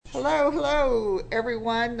Hello,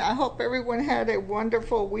 everyone. I hope everyone had a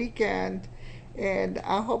wonderful weekend, and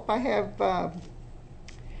I hope I have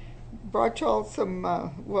brought y'all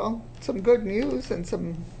some good news and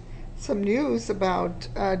some news about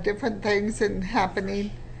different things and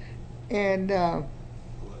happening. And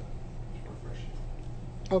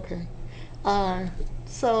okay, uh,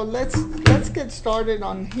 so let's get started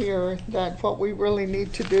on here. That what we really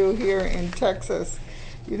need to do here in Texas.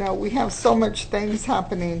 We have so much things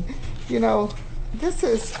happening. You know,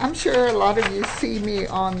 I'm sure a lot of you see me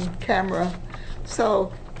on camera.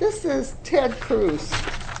 So this is Ted Cruz.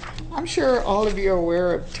 I'm sure all of you are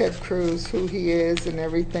aware of Ted Cruz, who he is and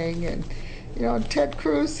everything. And, Ted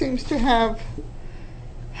Cruz seems to have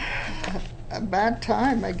a bad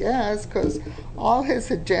time, I guess, because all his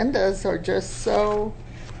agendas are just so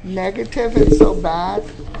negative and so bad.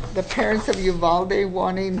 The parents of Uvalde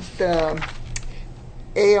wanting the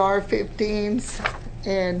AR-15s,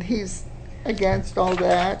 and he's against all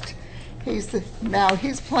that. He's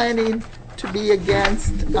planning to be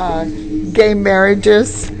against gay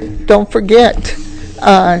marriages. Don't forget,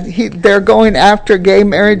 they're going after gay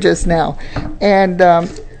marriages now, and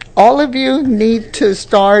all of you need to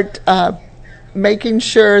start making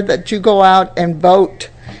sure that you go out and vote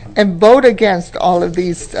against all of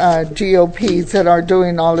these GOPs that are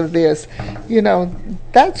doing all of this.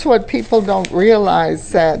 That's what people don't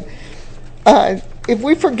realize, that if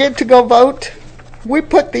we forget to go vote, we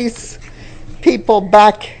put these people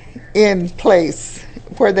back in place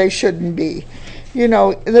where they shouldn't be.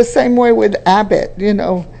 The same way with Abbott,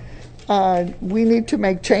 we need to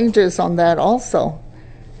make changes on that also.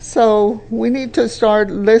 So we need to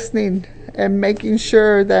start listening and making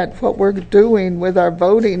sure that what we're doing with our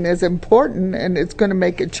voting is important and it's going to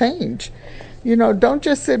make a change. Don't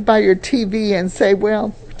just sit by your TV and say,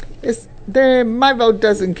 well, my vote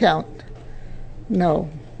doesn't count.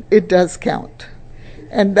 No, it does count.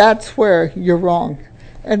 And that's where you're wrong.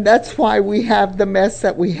 And that's why we have the mess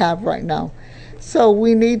that we have right now. So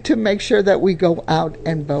we need to make sure that we go out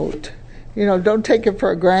and vote. Don't take it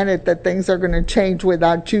for granted that things are going to change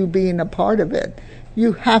without you being a part of it.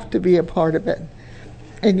 You have to be a part of it.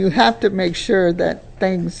 And you have to make sure that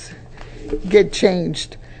things get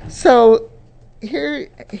changed. So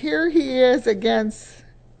here he is against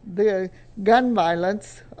the gun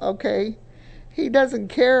violence, okay? He doesn't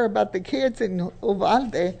care about the kids in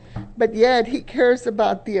Uvalde, but yet he cares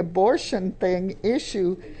about the abortion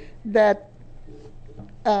issue that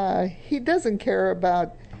he doesn't care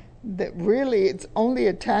about. That really it's only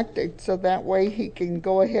a tactic so that way he can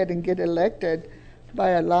go ahead and get elected by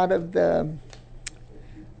a lot of the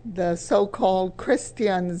so-called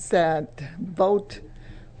Christians that vote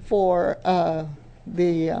for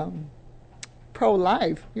the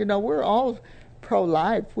pro-life. We're all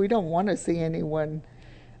pro-life. We don't want to see anyone,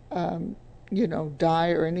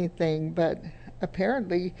 die or anything. But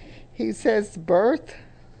apparently he says birth,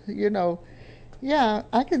 yeah,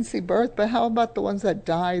 I can see birth, but how about the ones that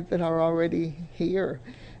died that are already here?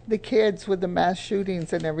 The kids with the mass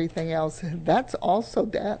shootings and everything else, that's also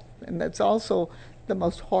death. And that's also the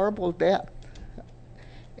most horrible death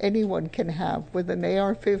anyone can have, with an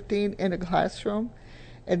AR-15 in a classroom.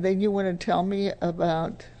 And then you want to tell me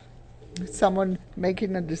about someone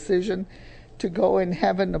making a decision to go and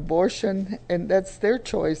have an abortion, and that's their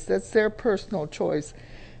choice, that's their personal choice.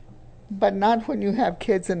 But not when you have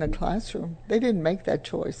kids in a classroom. They didn't make that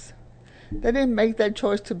choice. They didn't make that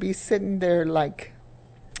choice to be sitting there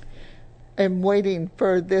and waiting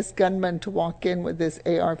for this gunman to walk in with this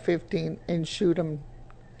AR-15 and shoot them.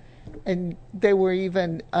 And they were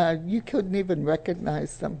even, you couldn't even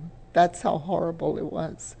recognize them. That's how horrible it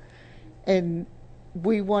was. And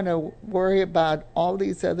we want to worry about all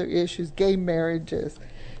these other issues, gay marriages,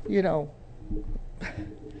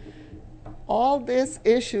 all these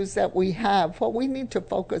issues that we have. What we need to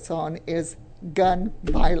focus on is gun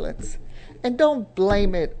violence. And don't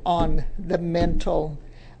blame it on the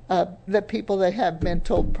people that have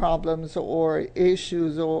mental problems or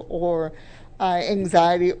issues or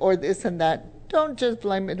anxiety or this and that. Don't just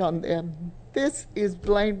blame it on them. This is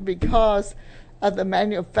blamed because of the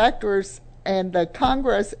manufacturers and the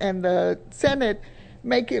Congress and the Senate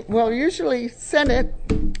usually Senate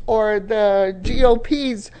or the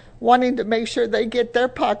GOPs wanting to make sure they get their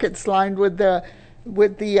pockets lined with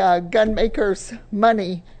the gun makers'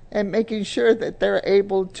 money and making sure that they're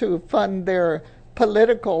able to fund their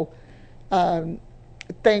political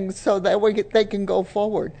things so that they can go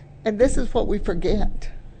forward. And this is what we forget,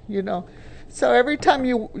 So every time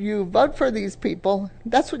you vote for these people,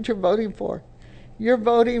 that's what you're voting for. You're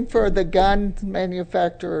voting for the gun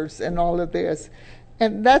manufacturers and all of this.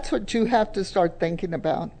 And that's what you have to start thinking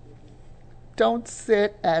about. Don't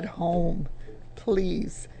sit at home.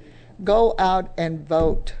 Please go out and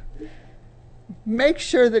vote. Make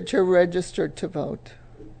sure that you're registered to vote,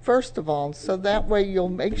 first of all, so that way you'll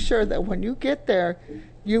make sure that when you get there,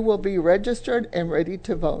 you will be registered and ready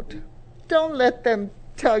to vote. Don't let them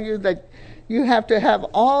tell you that you have to have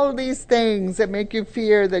all these things that make you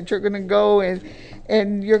fear that you're going to go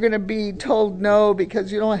and you're going to be told no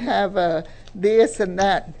because you don't have this and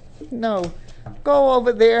that. No. Go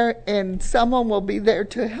over there and someone will be there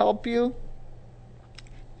to help you.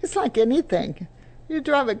 It's like anything. You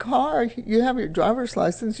drive a car, you have your driver's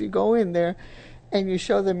license, you go in there and you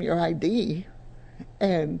show them your ID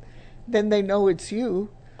and then they know it's you.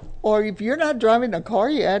 Or if you're not driving a car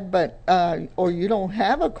yet, or you don't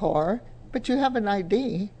have a car, but you have an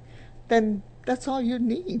ID, then that's all you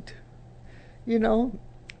need.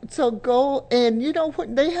 So go and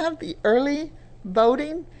when they have the early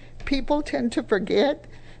voting, people tend to forget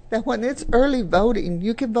that when it's early voting,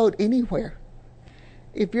 you can vote anywhere.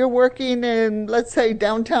 If you're working in, let's say,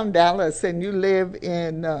 downtown Dallas and you live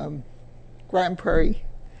in Grand Prairie,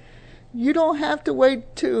 you don't have to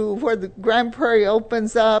wait to where the Grand Prairie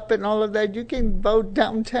opens up and all of that. You can vote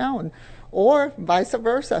downtown or vice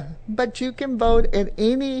versa. But you can vote at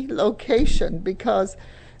any location because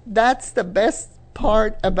that's the best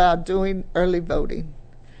part about doing early voting.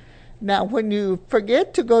 Now, when you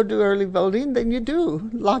forget to go do early voting, then you do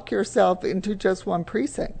lock yourself into just one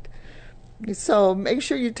precinct. So make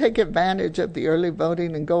sure you take advantage of the early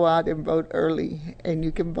voting and go out and vote early, and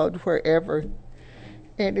you can vote wherever.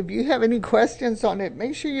 And if you have any questions on it,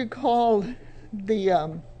 make sure you call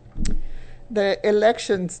the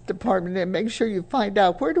elections department and make sure you find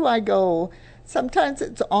out, where do I go? Sometimes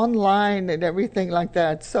it's online and everything like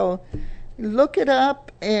that. So look it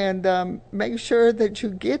up and make sure that you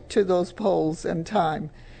get to those polls in time.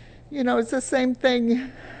 It's the same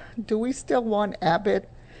thing. Do we still want Abbott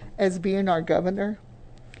as being our governor?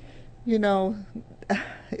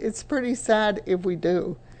 It's pretty sad if we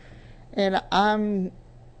do. And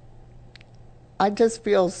I just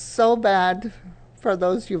feel so bad for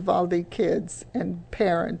those Uvalde kids and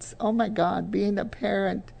parents. Oh my God, being a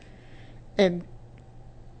parent and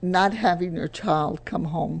not having your child come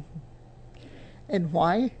home. And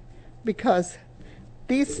why? Because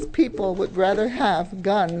these people would rather have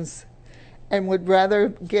guns and would rather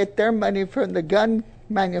get their money from the gun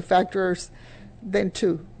manufacturers than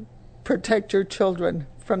to protect your children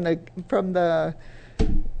from the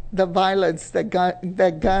violence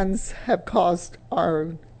that guns have caused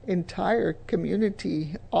our entire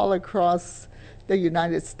community all across the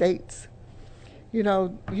United States.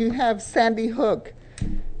 You have Sandy Hook,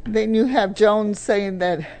 then you have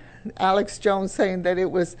Alex Jones saying that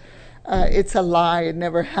it's a lie, it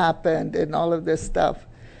never happened, and all of this stuff.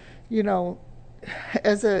 Wouldn't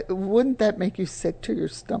that make you sick to your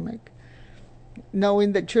stomach?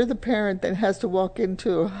 Knowing that you're the parent that has to walk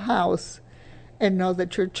into a house and know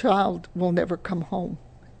that your child will never come home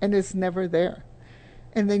and is never there.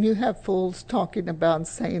 And then you have fools talking about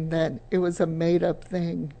saying that it was a made-up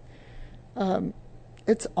thing.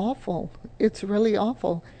 It's awful. It's really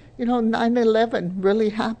awful. 9/11 really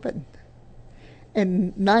happened.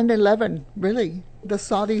 And 9/11, really, the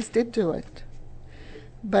Saudis did do it.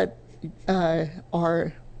 But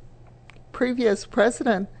our previous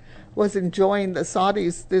president was enjoying the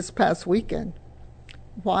Saudis this past weekend.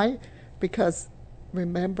 Why? Because,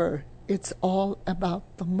 remember, it's all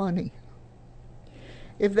about the money.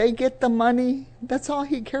 If they get the money, that's all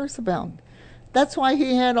he cares about. That's why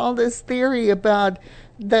he had all this theory about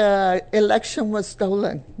the election was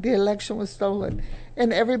stolen. The election was stolen.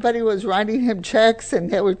 And everybody was writing him checks and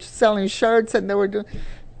they were selling shirts and they were doing...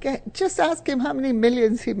 Just ask him how many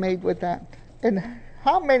millions he made with that. And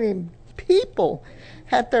how many people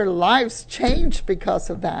had their lives changed because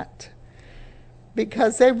of that.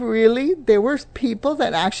 Because there were people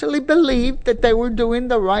that actually believed that they were doing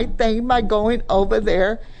the right thing by going over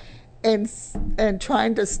there and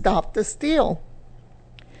trying to stop the steal.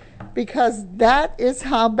 Because that is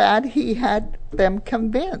how bad he had them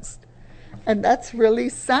convinced. And that's really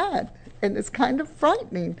sad. And it's kind of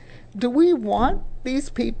frightening. Do we want these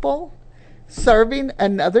people serving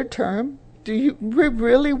another term? Do we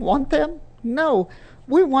really want them? No.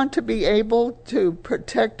 We want to be able to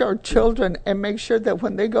protect our children and make sure that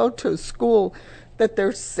when they go to school that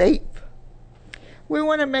they're safe. We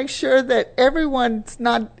want to make sure that everyone's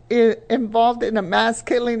not involved in a mass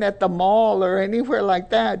killing at the mall or anywhere like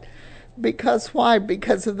that. Because why?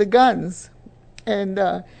 Because of the guns. And,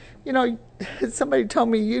 somebody told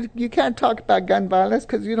me, you can't talk about gun violence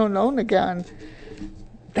because you don't own a gun.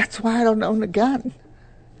 That's why I don't own a gun.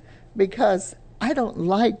 Because I don't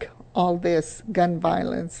like all this gun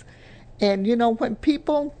violence. And when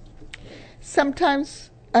people sometimes,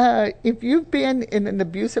 if you've been in an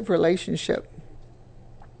abusive relationship,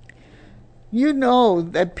 you know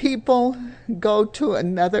that people go to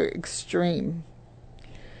another extreme,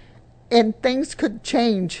 and things could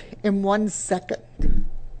change in 1 second.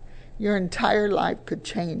 Your entire life could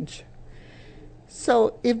change.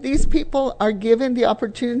 So if these people are given the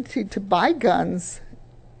opportunity to buy guns,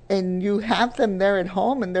 and you have them there at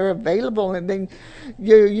home and they're available, and then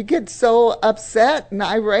you get so upset and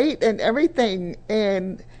irate and everything,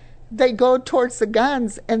 and they go towards the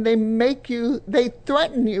guns and they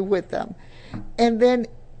threaten you with them. And then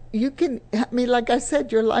like I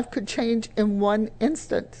said, your life could change in 1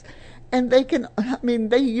 instant. And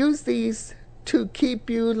they use these to keep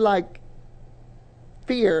you like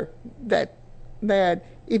fear that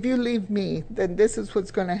if you leave me, then this is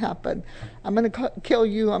what's going to happen. I'm going to kill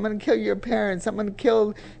you. I'm going to kill your parents. I'm going to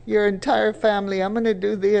kill your entire family. I'm going to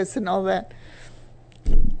do this and all that.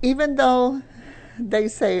 Even though they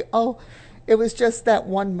say, oh, it was just that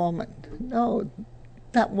one moment. No,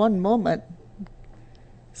 that one moment,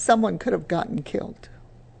 someone could have gotten killed.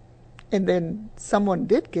 And then someone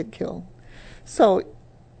did get killed. So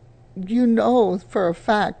for a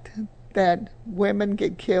fact that women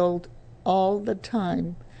get killed all the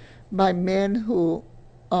time by men who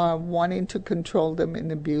are wanting to control them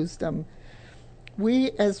and abuse them.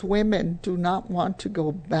 We as women do not want to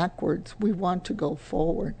go backwards. We want to go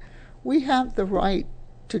forward. We have the right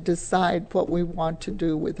to decide what we want to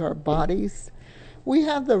do with our bodies. We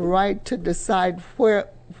have the right to decide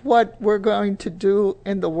what we're going to do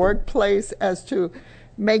in the workplace as to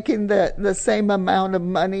making the same amount of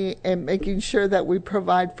money and making sure that we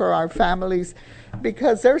provide for our families,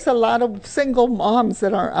 because there's a lot of single moms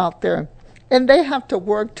that are out there and they have to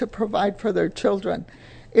work to provide for their children.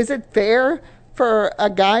 Is it fair for a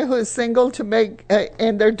guy who is single to make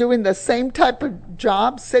and they're doing the same type of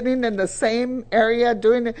job, sitting in the same area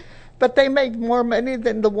doing it, but they make more money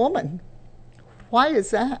than the woman? Why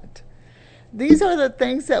is that? These are the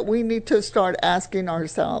things that we need to start asking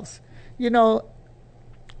ourselves.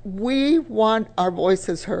 We want our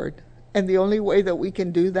voices heard, and the only way that we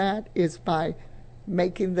can do that is by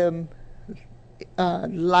making them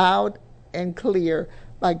loud and clear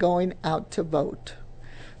by going out to vote.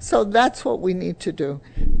 So that's what we need to do.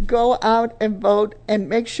 Go out and vote, and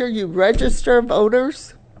make sure you register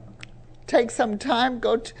voters. Take some time,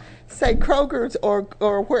 go to, say, Kroger's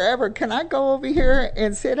or wherever. Can I go over here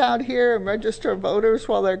and sit out here and register voters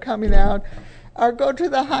while they're coming out? Or go to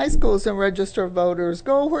the high schools and register voters.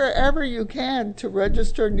 Go wherever you can to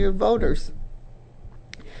register new voters.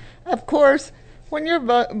 Of course, when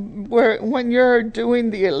you're doing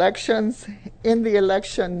the elections in the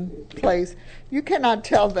election place, you cannot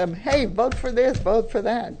tell them, hey, vote for this, vote for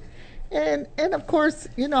that. And of course,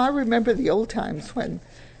 I remember the old times when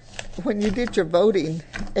you did your voting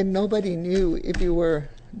and nobody knew if you were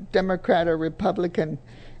Democrat or Republican,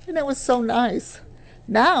 and it was so nice.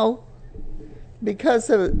 Now, because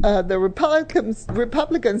of the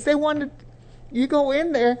Republicans, they wanted, you go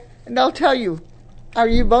in there and they'll tell you, are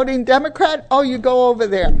you voting Democrat? Oh, you go over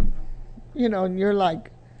there. And you're like,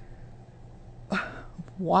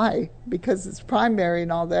 why? Because it's primary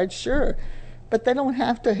and all that, sure. But they don't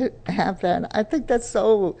have to have that. I think that's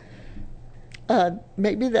so,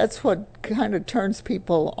 maybe that's what kind of turns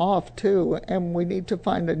people off too, and we need to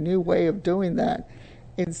find a new way of doing that,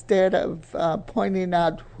 instead of pointing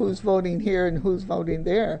out who's voting here and who's voting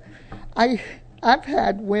there. I've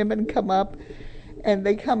had women come up, and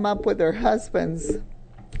they come up with their husbands,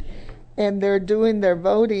 and they're doing their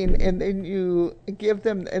voting, and then you give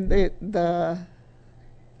them, and the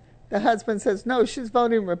husband says, no, she's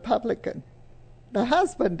voting Republican. The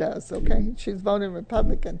husband does, okay? She's voting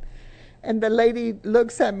Republican. And the lady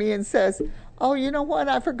looks at me and says, oh, you know what?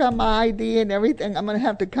 I forgot my ID and everything. I'm going to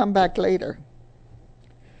have to come back later.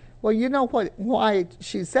 Well, you know why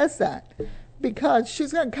she says that? Because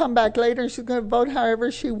she's going to come back later and she's going to vote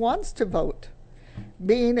however she wants to vote.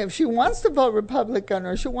 Being if she wants to vote Republican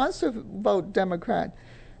or she wants to vote Democrat.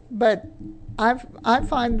 But I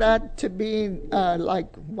find that to be like,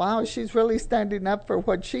 wow, she's really standing up for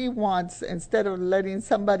what she wants instead of letting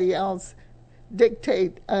somebody else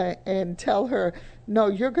dictate and tell her, no,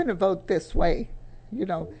 you're going to vote this way,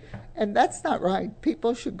 And that's not right.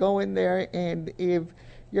 People should go in there, and if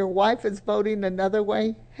your wife is voting another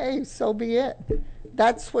way, hey, so be it.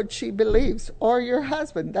 That's what she believes. Or your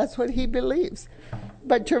husband, that's what he believes.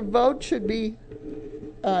 But your vote should be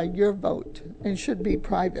your vote and should be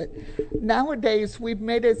private. Nowadays, we've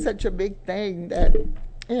made it such a big thing that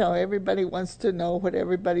everybody wants to know what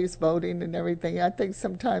everybody's voting and everything. I think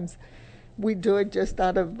sometimes we do it just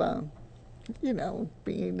out of,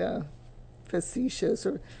 being facetious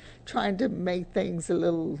or trying to make things a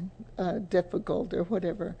little difficult or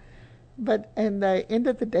whatever. But at the end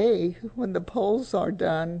of the day, when the polls are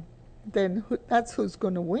done, then that's who's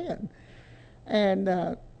going to win.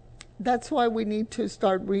 And that's why we need to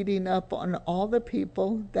start reading up on all the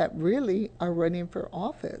people that really are running for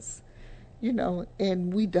office,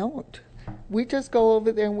 and we don't. We just go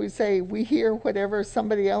over there and we hear whatever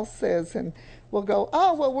somebody else says, and we'll go,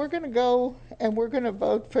 oh, well, we're going to go and we're going to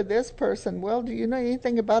vote for this person. Well, do you know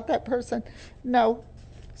anything about that person? No.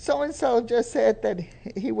 So-and-so just said that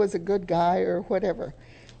he was a good guy or whatever.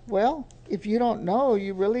 Well, if you don't know,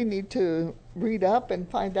 you really need to read up and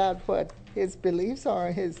find out what his beliefs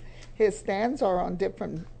are, his stands are on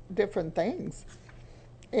different things.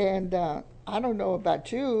 And I don't know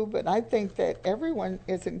about you, but I think that everyone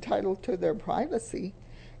is entitled to their privacy.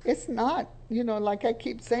 It's not, like I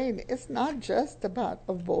keep saying, it's not just about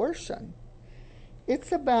abortion.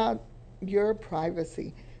 It's about your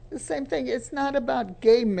privacy. The same thing, it's not about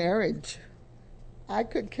gay marriage. I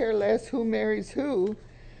could care less who marries who,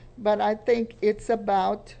 but I think it's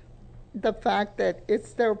about the fact that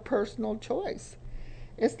it's their personal choice.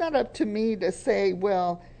 It's not up to me to say,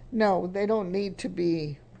 well, no, they don't need to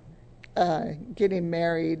be getting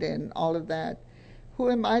married and all of that.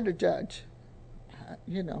 Who am I to judge?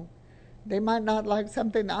 They might not like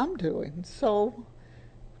something I'm doing. So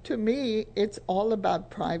to me, it's all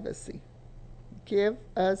about privacy. Give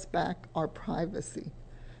us back our privacy,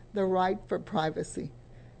 the right for privacy.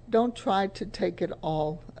 Don't try to take it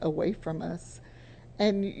all away from us.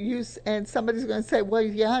 And somebody's going to say, well,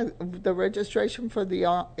 yeah, the registration for the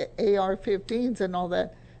AR-15s and all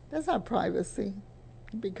that, that's not privacy.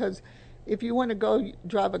 Because if you want to go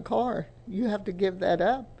drive a car, you have to give that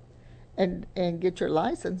up and get your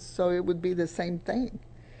license, so it would be the same thing.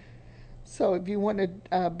 So if you want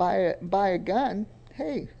to buy a gun,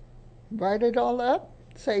 hey, write it all up,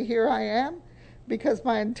 say, here I am, because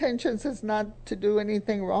my intentions is not to do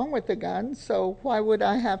anything wrong with the gun, so why would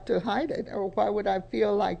I have to hide it? Or why would I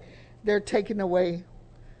feel like they're taking away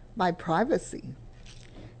my privacy?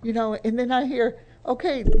 And then I hear,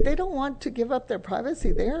 okay, they don't want to give up their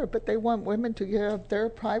privacy there, but they want women to give up their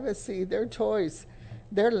privacy, their choice,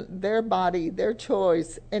 their body, their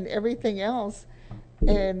choice, and everything else.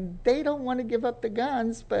 And they don't want to give up the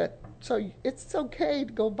guns, but so it's okay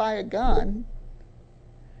to go buy a gun,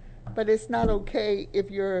 but it's not okay if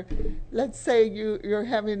let's say you're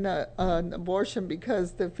having an abortion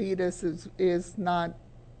because the fetus is not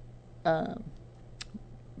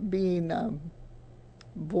being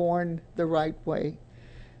born the right way.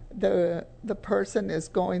 The person is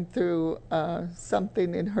going through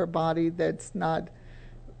something in her body that's not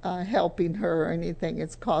helping her or anything.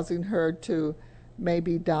 It's causing her to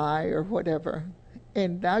maybe die or whatever.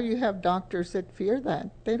 And now you have doctors that fear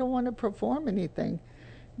that. They don't want to perform anything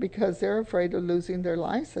because they're afraid of losing their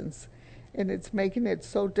license. And it's making it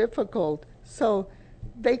so difficult. So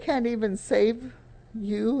they can't even save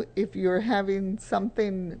you if you're having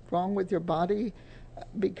something wrong with your body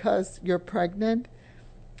because you're pregnant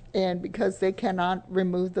and because they cannot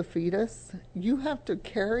remove the fetus. You have to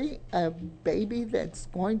carry a baby that's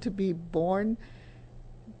going to be born.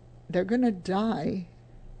 They're going to die.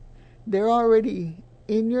 They're already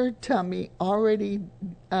in your tummy, already,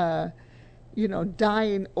 dying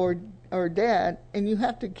or dead, and you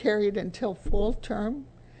have to carry it until full term.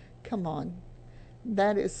 Come on.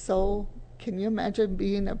 That is so. Can you imagine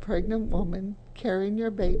being a pregnant woman, carrying your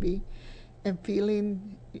baby, and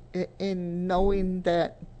feeling and knowing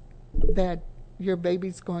that your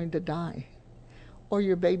baby's going to die, or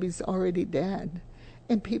your baby's already dead,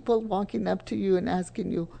 and people walking up to you and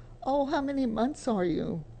asking you, oh, how many months are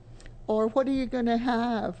you? Or what are you going to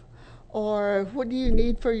have? Or what do you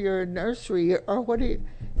need for your nursery? Or what do you...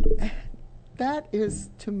 That is,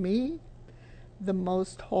 to me, the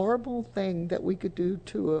most horrible thing that we could do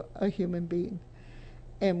to a human being.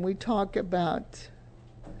 And we talk about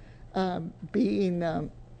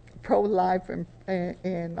being pro-life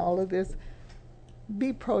and all of this.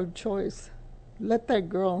 Be pro-choice. Let that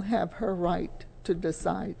girl have her right to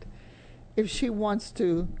decide. If she wants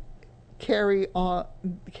to carry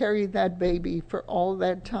that baby for all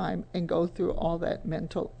that time and go through all that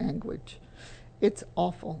mental anguish. It's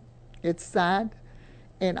awful. It's sad.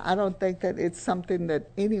 And I don't think that it's something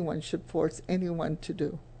that anyone should force anyone to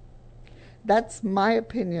do. That's my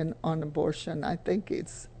opinion on abortion. I think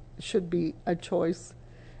it should be a choice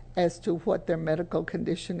as to what their medical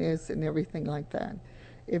condition is and everything like that.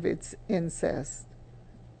 If it's incest,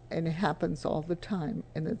 and it happens all the time,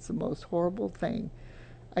 and it's the most horrible thing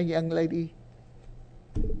a young lady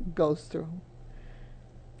goes through.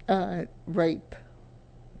 Rape.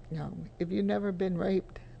 If you've never been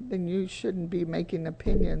raped, then you shouldn't be making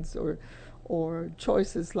opinions or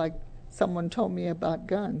choices like someone told me about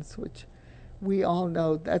guns, which we all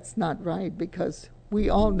know that's not right, because we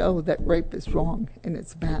all know that rape is wrong and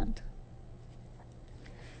it's bad.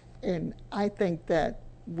 And I think that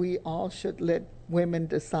we all should let women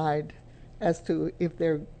decide as to if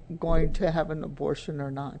they're going to have an abortion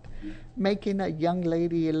or not. Making a young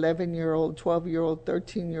lady, 11-year-old, 12-year-old,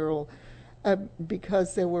 13-year-old,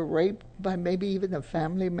 because they were raped by maybe even a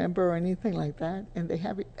family member or anything like that, and they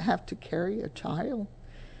have to carry a child,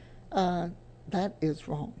 that is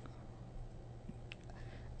wrong.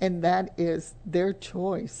 And that is their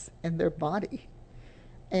choice and their body.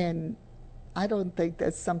 And I don't think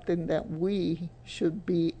that's something that we should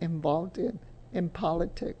be involved in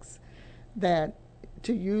politics. That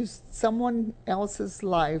to use someone else's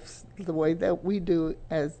life the way that we do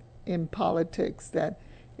as in politics, that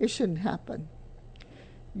it shouldn't happen.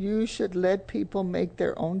 You should let people make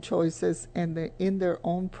their own choices and in their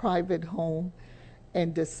own private home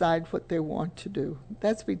and decide what they want to do.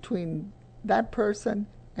 That's between that person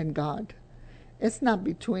and God. It's not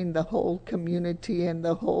between the whole community and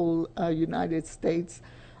the whole United States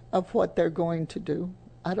of what they're going to do.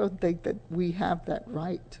 I don't think that we have that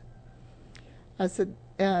right. I said,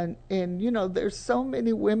 and there's so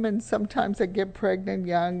many women sometimes that get pregnant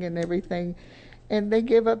young and everything, and they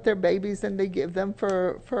give up their babies and they give them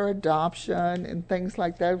for adoption and things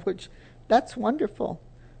like that, which that's wonderful.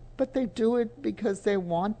 But they do it because they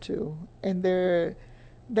want to, and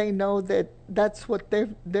they know that that's what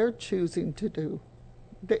they're choosing to do.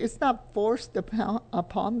 It's not forced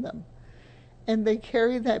upon them. And they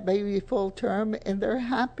carry that baby full term, and they're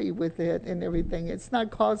happy with it and everything. It's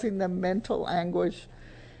not causing them mental anguish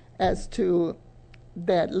as to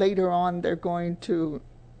that later on they're going to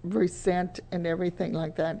resent and everything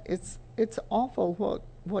like that. It's awful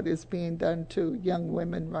what is being done to young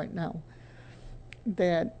women right now,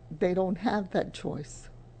 that they don't have that choice.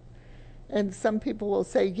 And some people will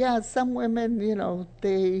say, yeah, some women,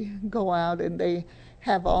 they go out and they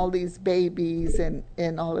have all these babies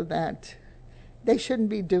and all of that. They shouldn't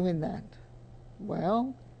be doing that.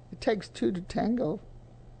 Well, it takes two to tango.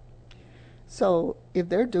 So if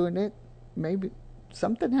they're doing it, maybe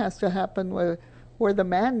something has to happen where the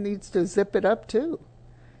man needs to zip it up too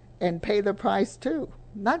and pay the price too,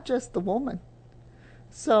 not just the woman.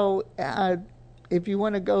 So if you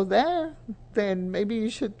want to go there, then maybe you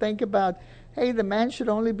should think about, hey, the man should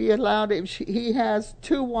only be allowed if he has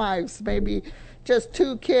 2 wives, maybe just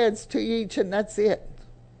 2 kids to each, and that's it.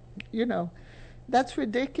 That's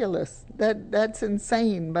ridiculous. That's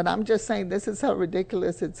insane. But I'm just saying this is how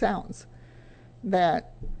ridiculous it sounds.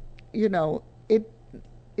 That,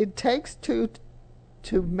 it takes 2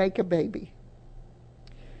 to make a baby.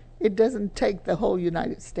 It doesn't take the whole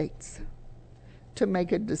United States to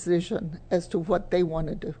make a decision as to what they want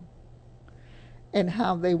to do and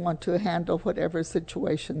how they want to handle whatever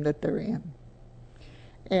situation that they're in.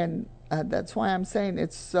 And that's why I'm saying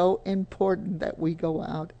it's so important that we go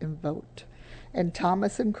out and vote. And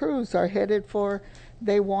Thomas and Cruz are headed for,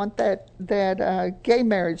 they want that gay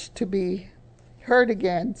marriage to be heard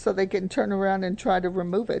again so they can turn around and try to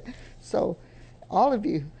remove it. So all of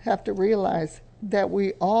you have to realize that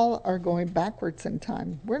we all are going backwards in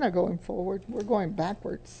time. We're not going forward. We're going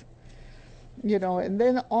backwards. And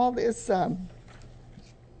then all this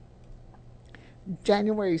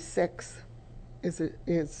January 6th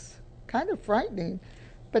is kind of frightening,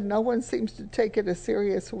 but no one seems to take it as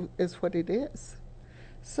serious as what it is.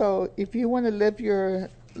 So if you want to live your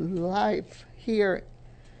life here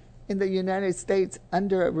in the United States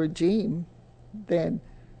under a regime, then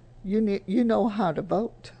you know how to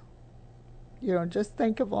vote. Just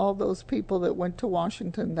think of all those people that went to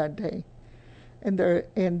Washington that day, and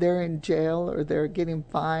they're in jail or they're getting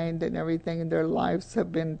fined and everything, and their lives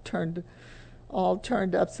have been turned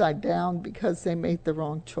upside down because they made the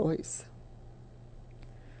wrong choice.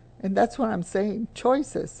 And that's what I'm saying,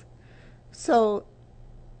 choices. So,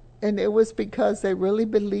 and it was because they really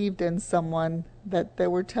believed in someone that they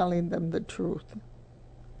were telling them the truth.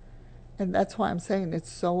 And that's why I'm saying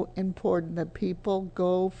it's so important that people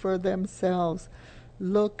go for themselves,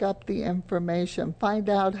 look up the information, find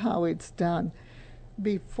out how it's done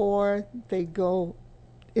before they go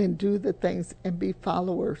and do the things and be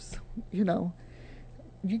followers.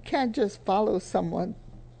 You can't just follow someone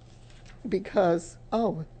because,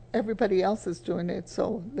 everybody else is doing it,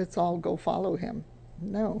 so let's all go follow him.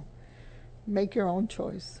 No. Make your own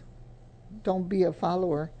choice. Don't be a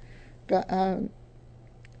follower.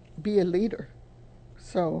 be a leader.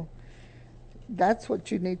 So that's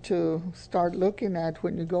what you need to start looking at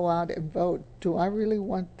when you go out and vote. Do I really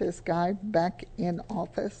want this guy back in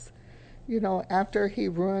office? You know, after he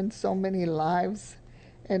ruined so many lives,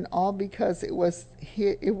 and all because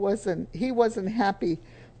he wasn't happy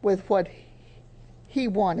with what he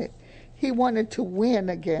wanted. He wanted to win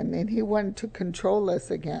again, and he wanted to control us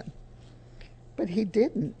again. But he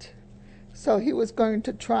didn't. So he was going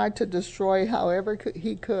to try to destroy however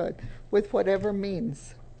he could with whatever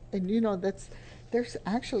means. And you know, there's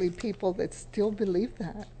actually people that still believe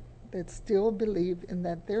that still believe in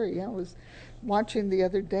that theory. I was watching the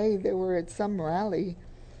other day, they were at some rally,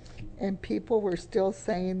 and people were still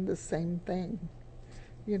saying the same thing,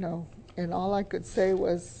 you know. And all I could say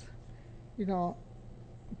was, you know,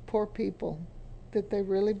 poor people, that they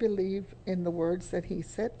really believe in the words that he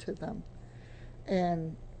said to them.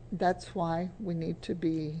 And that's why we need to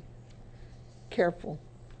be careful.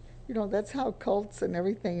 You know, that's how cults and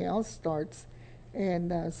everything else starts.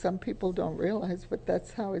 And some people don't realize, but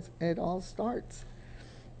that's how it all starts.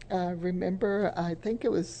 Remember, I think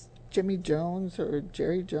it was Jimmy Jones or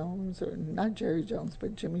Jerry Jones, or not Jerry Jones,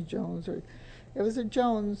 but Jimmy Jones, or it was a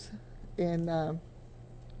Jones in,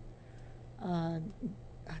 I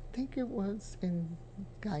think it was in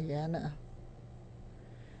Guyana,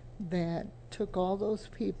 that took all those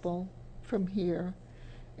people from here,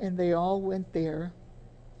 and they all went there,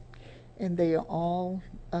 and they all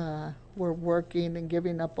were working and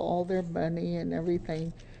giving up all their money and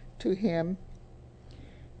everything to him.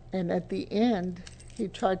 And at the end, he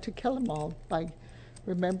tried to kill them all by,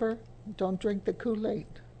 remember, don't drink the Kool-Aid,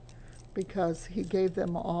 because he gave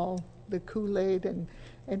them all the Kool-Aid,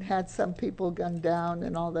 and had some people gunned down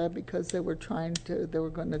and all that because they were going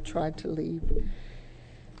to try to leave.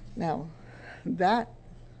 Now, that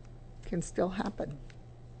can still happen.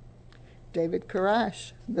 David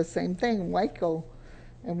Koresh, the same thing, Waco,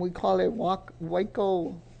 and we call it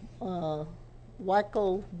Waco,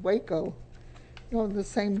 Waco, you know, the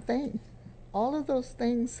same thing. All of those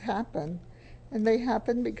things happen, and they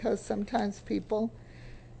happen because sometimes people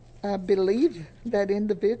believe that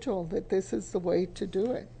individual, that this is the way to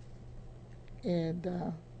do it.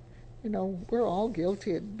 And, you know, we're all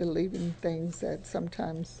guilty of believing things that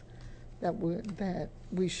sometimes that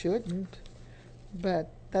we shouldn't.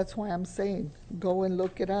 But that's why I'm saying, go and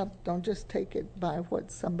look it up. Don't just take it by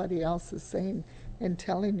what somebody else is saying and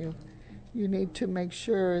telling you. You need to make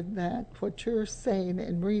sure that what you're saying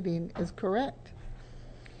and reading is correct.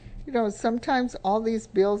 You know, sometimes all these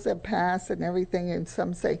bills that pass and everything, and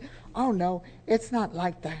some say, oh no, it's not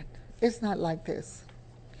like that. It's not like this.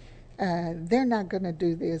 They're not going to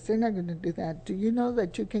do this. They're not going to do that. Do you know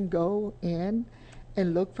that you can go in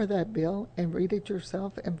and look for that bill and read it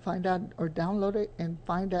yourself and find out, or download it and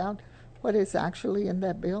find out what is actually in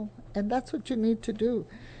that bill? And that's what you need to do.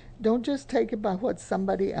 Don't just take it by what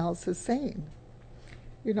somebody else is saying.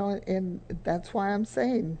 You know, and that's why I'm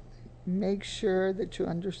saying, make sure that you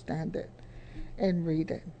understand it and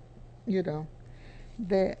read it. You know,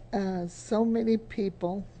 there so many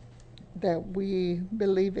people that we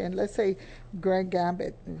believe in. Let's say Greg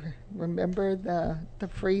Abbott. Remember the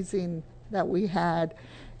freezing that we had,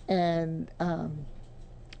 and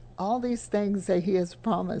all these things that he has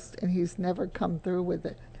promised, and he's never come through with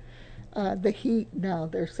it. The heat now,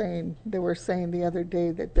 they were saying the other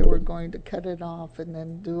day that they were going to cut it off and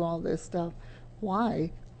then do all this stuff.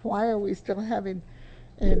 Why? Why are we still having,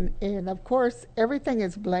 and of course, everything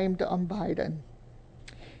is blamed on Biden.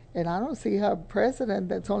 And I don't see how a president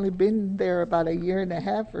that's only been there about a year and a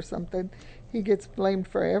half or something, he gets blamed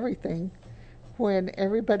for everything, when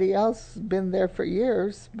everybody else has been there for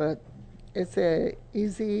years. But it's a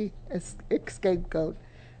easy scapegoat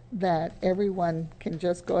that everyone can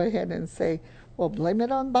just go ahead and say, well, blame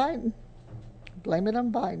it on Biden. Blame it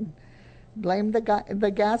on Biden. Blame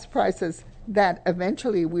the gas prices, that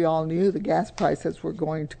eventually we all knew the gas prices were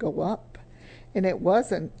going to go up. And it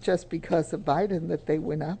wasn't just because of Biden that they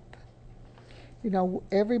went up. You know,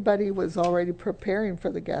 everybody was already preparing for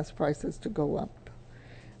the gas prices to go up,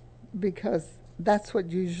 because that's what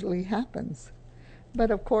usually happens.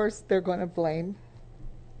 But of course, they're going to blame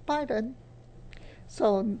Biden.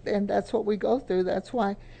 So, and that's what we go through. That's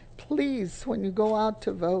why, please, when you go out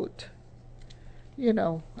to vote, you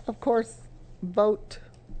know, of course, vote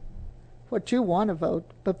what you want to vote.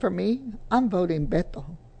 But for me, I'm voting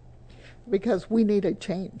Beto, because we need a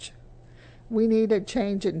change. We need a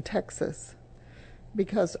change in Texas,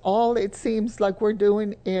 because all it seems like we're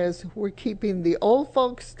doing is we're keeping the old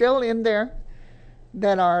folks still in there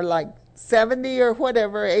that are like 70 or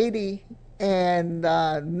whatever, 80, and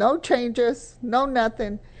no changes, no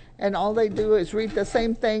nothing. and all they do is read the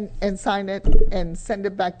same thing and sign it and send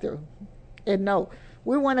it back through. And no,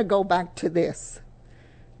 we want to go back to this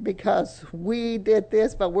because we did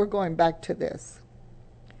this, but we're going back to this.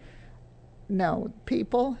 No,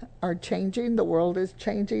 people are changing. The world is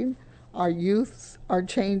changing. Our youths are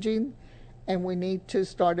changing. And we need to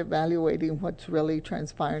start evaluating what's really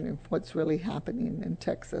transpiring and what's really happening in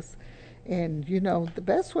Texas. And, the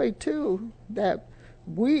best way, too, that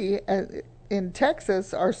we in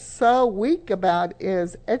Texas are so weak about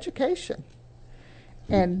is education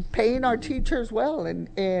and paying our teachers well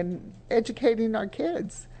and educating our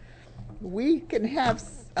kids. We can have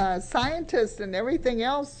scientists and everything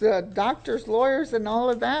else, doctors, lawyers, and all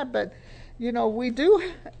of that, but, we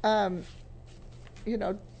do,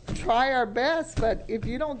 try our best, but if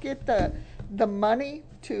you don't get the money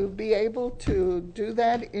to be able to do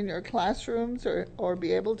that in your classrooms or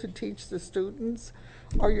be able to teach the students,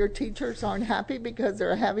 or your teachers aren't happy because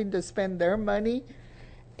they're having to spend their money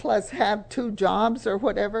plus have 2 jobs or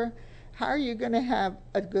whatever, how are you going to have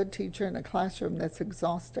a good teacher in a classroom that's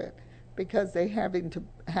exhausted because they're having to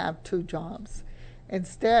have 2 jobs?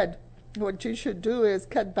 Instead, what you should do is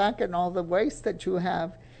cut back on all the waste that you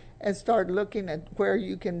have and start looking at where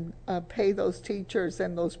you can pay those teachers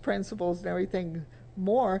and those principals and everything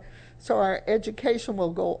more, so our education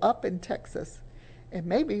will go up in Texas. And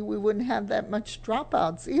maybe we wouldn't have that much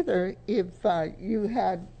dropouts either if you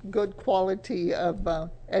had good quality of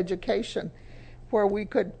education, where we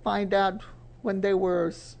could find out when they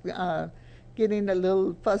were getting a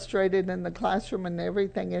little frustrated in the classroom and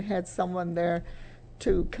everything, and had someone there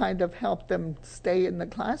to kind of help them stay in the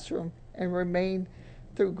classroom and remain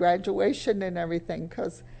through graduation and everything,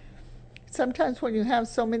 because sometimes when you have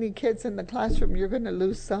so many kids in the classroom, you're going to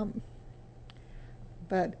lose some.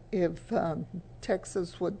 But if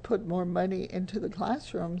Texas would put more money into the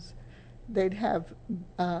classrooms, they'd have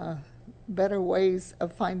better ways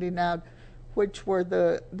of finding out which were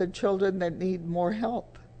the children that need more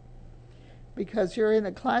help. Because you're in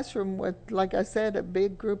a classroom with, like I said, a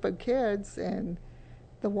big group of kids, and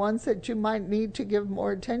the ones that you might need to give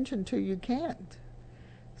more attention to, you can't.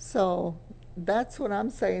 So that's what I'm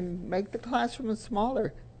saying. Make the classroom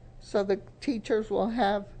smaller so the teachers will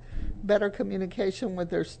have better communication with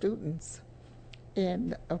their students.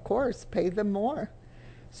 And, of course, pay them more.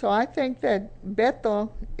 So I think that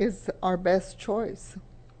Beto is our best choice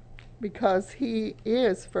because he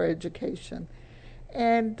is for education.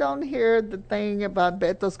 And don't hear the thing about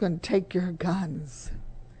Beto's going to take your guns.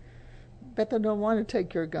 Beto don't want to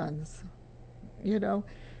take your guns.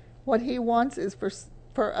 What he wants is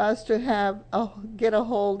for us to get a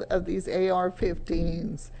hold of these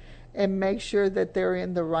AR-15s and make sure that they're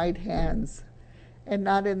in the right hands and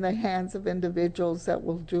not in the hands of individuals that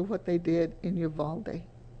will do what they did in Uvalde.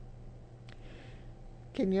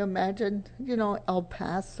 Can you imagine? El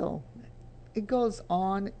Paso. It goes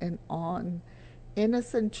on and on.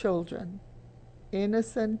 Innocent children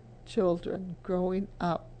growing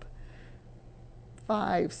up,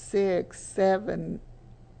 5, 6, 7,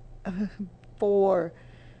 4,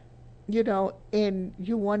 and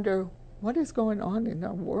you wonder, what is going on in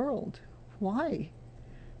our world? Why?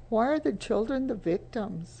 Why are the children the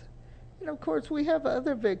victims? Of course, we have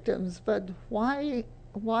other victims, but why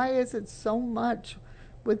is it so much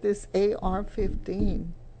with this AR-15?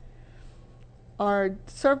 Our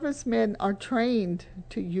servicemen are trained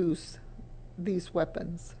to use these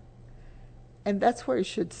weapons, and that's where it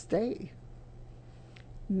should stay.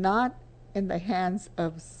 Not in the hands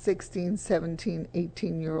of 16, 17,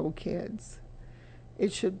 18-year-old kids.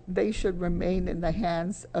 They should remain in the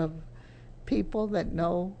hands of people that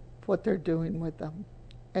know what they're doing with them,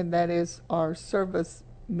 and that is our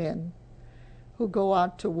servicemen who go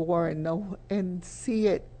out to war and know and see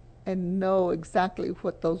it and know exactly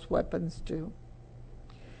what those weapons do.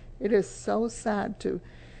 It is so sad to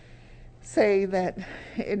say that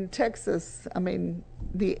in Texas,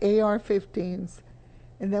 the AR-15s,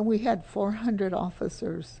 and then we had 400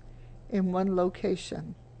 officers in one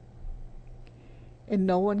location, and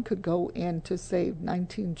no one could go in to save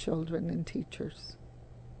 19 children and teachers.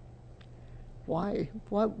 Why?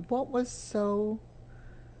 What was so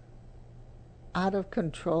out of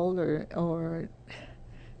control, or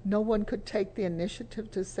no one could take the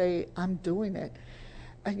initiative to say, I'm doing it?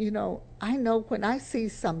 I know when I see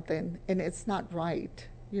something and it's not right,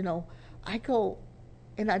 I go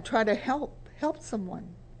and I try to help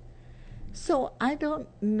someone. So I don't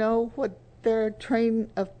know what their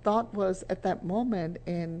train of thought was at that moment,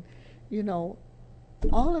 and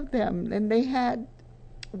all of them, and they had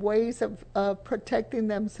ways of protecting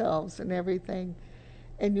themselves and everything,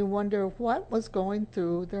 And you wonder what was going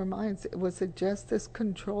through their minds. Was it just this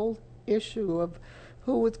control issue of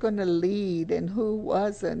who was going to lead and who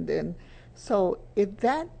wasn't? And so if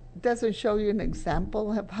that doesn't show you an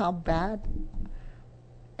example of how bad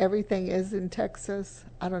everything is in Texas,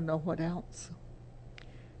 I don't know what else.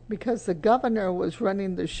 Because the governor was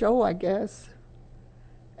running the show, I guess,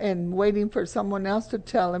 and waiting for someone else to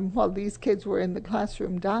tell him while these kids were in the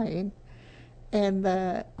classroom dying. And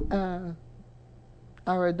the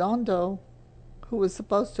Arredondo, who was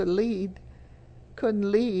supposed to lead,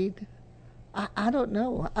 couldn't lead. I don't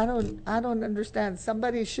know. I don't understand.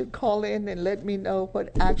 Somebody should call in and let me know what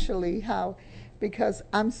actually how, because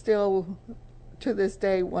I'm still to this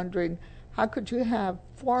day wondering how could you have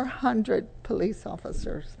 400 police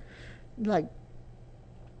officers, like,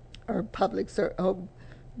 or public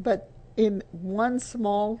but in one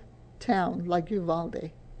small town like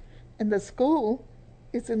Uvalde, and the school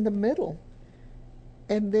is in the middle.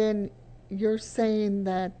 And then you're saying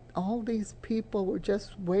that all these people were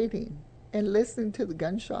just waiting and listening to the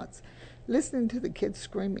gunshots, listening to the kids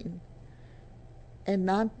screaming, and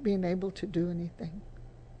not being able to do anything.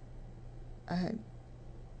 I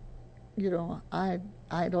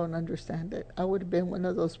don't understand it. I would have been one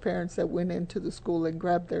of those parents that went into the school and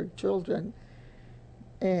grabbed their children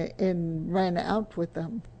and ran out with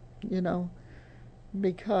them,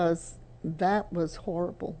 because that was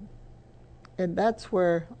horrible. And that's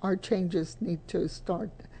where our changes need to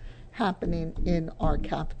start happening in our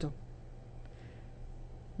capital.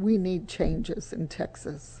 We need changes in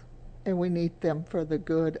Texas, and we need them for the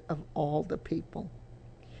good of all the people.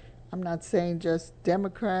 I'm not saying just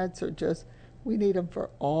Democrats we need them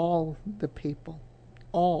for all the people.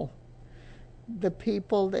 All. The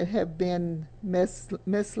people that have been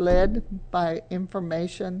misled by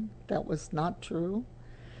information that was not true.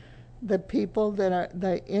 The people that are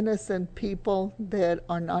the innocent people that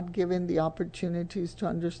are not given the opportunities to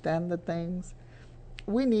understand the things.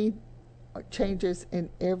 We need changes in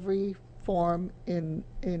every form in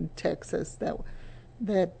Texas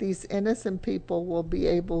that these innocent people will be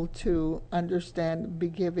able to understand, be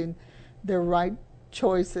given their right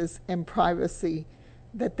choices and privacy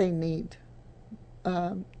that they need.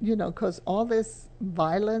 Because all this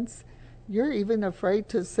violence, you're even afraid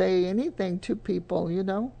to say anything to people,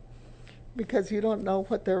 because you don't know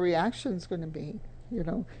what their reaction's going to be.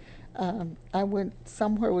 I went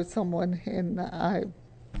somewhere with someone and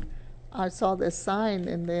I saw this sign,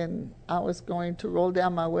 and then I was going to roll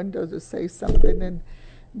down my window to say something, and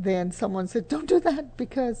then someone said, "Don't do that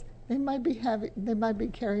because they might be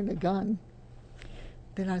carrying a gun."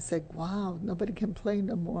 Then I said, "Wow, nobody can play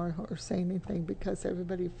no more or say anything because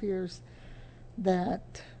everybody fears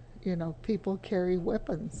that people carry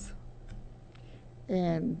weapons."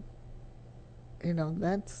 And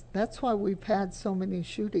that's why we've had so many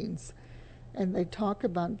shootings. And they talk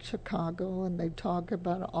about Chicago and they talk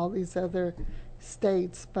about all these other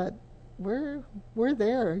states, but we're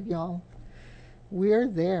there, y'all. We're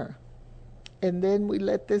there. And then we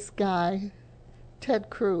let this guy, Ted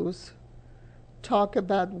Cruz, talk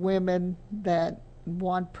about women that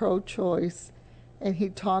want pro-choice, and he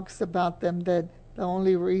talks about them that the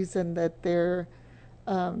only reason that they're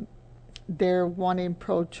wanting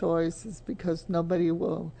pro-choice is because nobody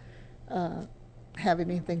will have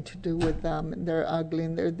anything to do with them, and they're ugly,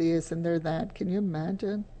 and they're this, and they're that. Can you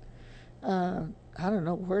imagine? I don't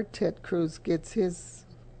know where Ted Cruz gets his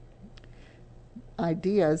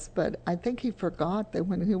ideas, but I think he forgot that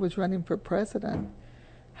when he was running for president,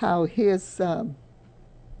 how his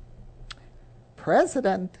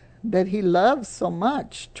president that he loves so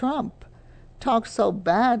much, Trump, talks so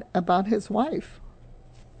bad about his wife.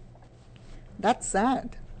 That's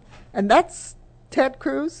sad. And that's Ted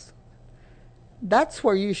Cruz. That's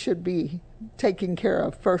where you should be taking care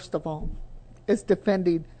of, first of all, is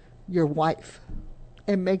defending your wife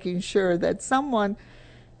and making sure that someone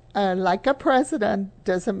like a president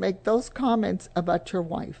doesn't make those comments about your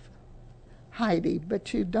wife. Heidi,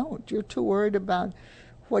 but you don't. You're too worried about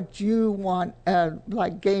what you want,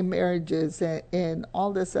 like gay marriages and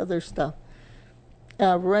all this other stuff.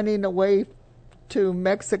 Running away to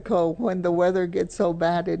Mexico when the weather gets so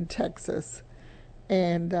bad in Texas,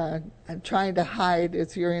 and trying to hide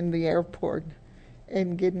as you're in the airport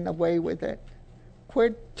and getting away with it.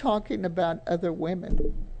 Quit talking about other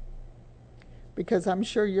women, because I'm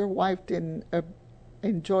sure your wife didn't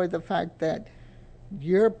enjoy the fact that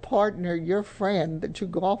your partner, your friend that you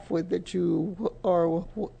golf with, or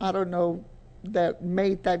I don't know, that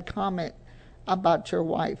made that comment about your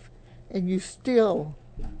wife, and you still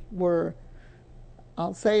were,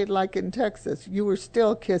 I'll say it like in Texas, you were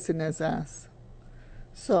still kissing his ass.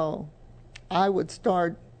 So I would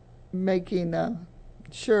start making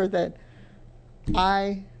sure that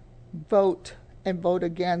I vote and vote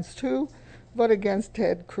against who? Vote against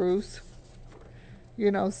Ted Cruz.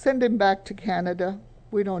 Send him back to Canada.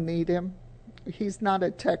 We don't need him. He's not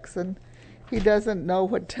a Texan. He doesn't know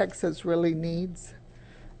what Texas really needs.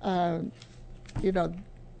 Uh,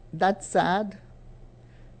 that's sad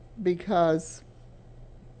because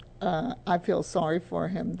I feel sorry for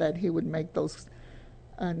him that he would make those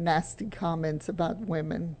nasty comments about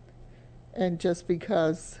women, and just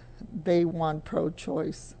because they want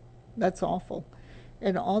pro-choice. That's awful.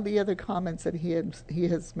 And all the other comments that he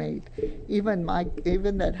has made, even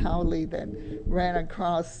that Howley that ran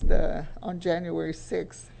across on January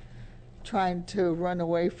 6th, trying to run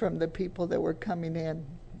away from the people that were coming in,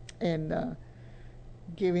 and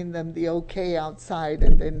giving them the okay outside,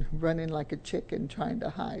 and then running like a chicken trying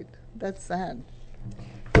to hide. That's sad.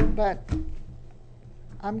 But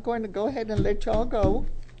I'm going to go ahead and let y'all go,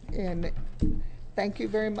 and thank you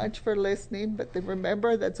very much for listening. But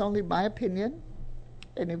remember, that's only my opinion.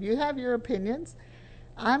 And if you have your opinions,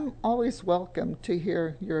 I'm always welcome to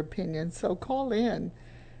hear your opinions. So call in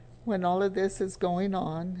when all of this is going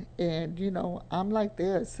on. And, I'm like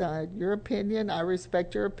this. Your opinion, I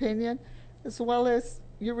respect your opinion, as well as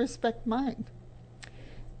you respect mine.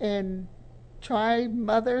 And try,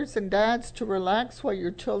 mothers and dads, to relax while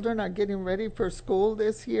your children are getting ready for school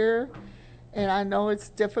this year. And I know it's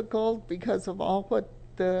difficult because of all what's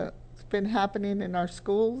been happening in our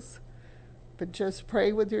schools. But just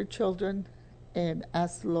pray with your children and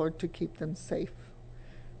ask the Lord to keep them safe.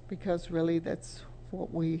 Because really that's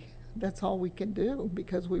all we can do,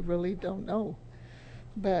 because we really don't know.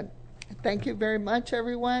 But thank you very much,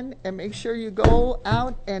 everyone. And make sure you go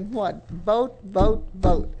out and what? Vote, vote,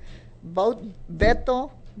 vote. Vote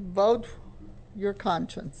Beto, vote your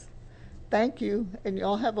conscience. Thank you, and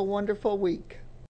y'all have a wonderful week.